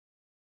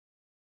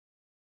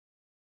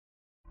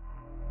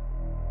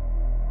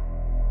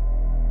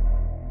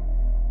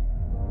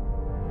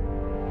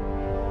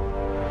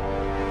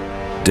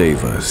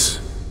Daevas.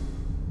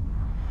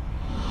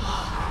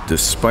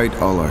 Despite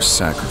all our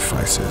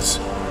sacrifices,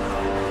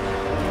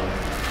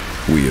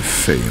 we have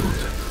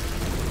failed.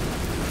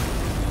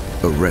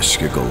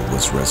 Ereshkigal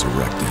was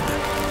resurrected.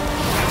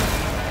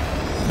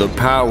 The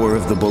power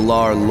of the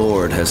Balar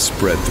Lord has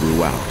spread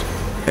throughout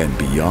and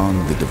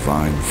beyond the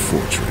Divine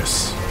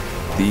Fortress.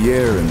 The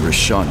air in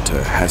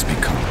Rishanta has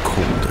become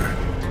colder.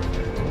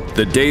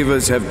 The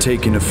Daevas have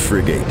taken a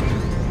frigate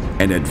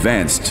and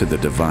advanced to the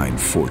Divine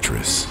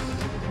Fortress.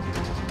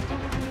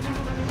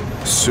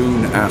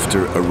 Soon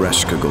after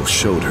Ereshkigal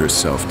showed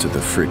herself to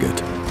the frigate,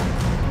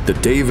 the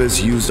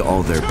Daevas used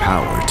all their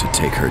power to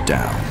take her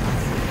down.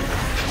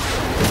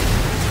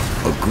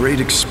 A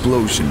great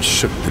explosion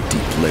shook the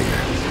deep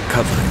layer,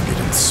 covering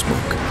it in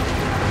smoke.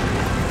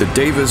 The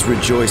Daevas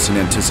rejoice in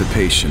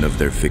anticipation of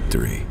their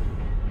victory.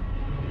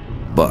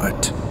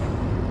 But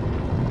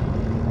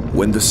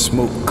when the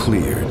smoke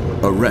cleared,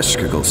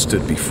 Ereshkigal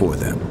stood before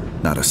them,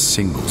 not a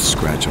single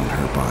scratch on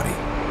her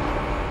body.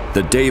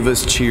 The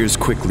Daevas' cheers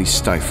quickly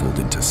stifled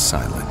into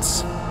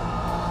silence.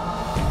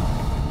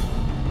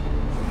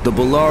 The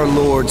Balar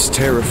Lord's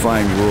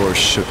terrifying roar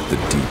shook the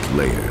deep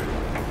layer.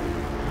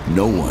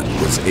 No one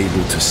was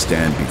able to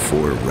stand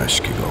before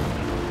Ereshkigal.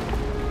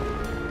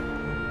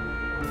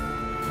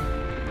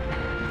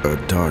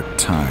 A dark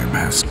time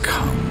has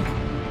come,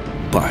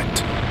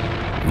 but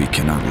we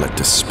cannot let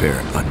despair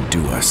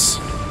undo us.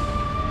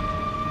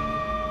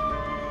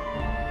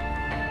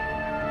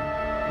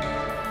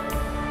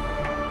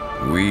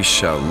 We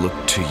shall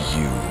look to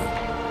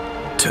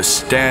you to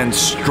stand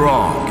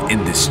strong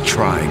in this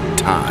trying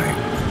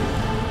time.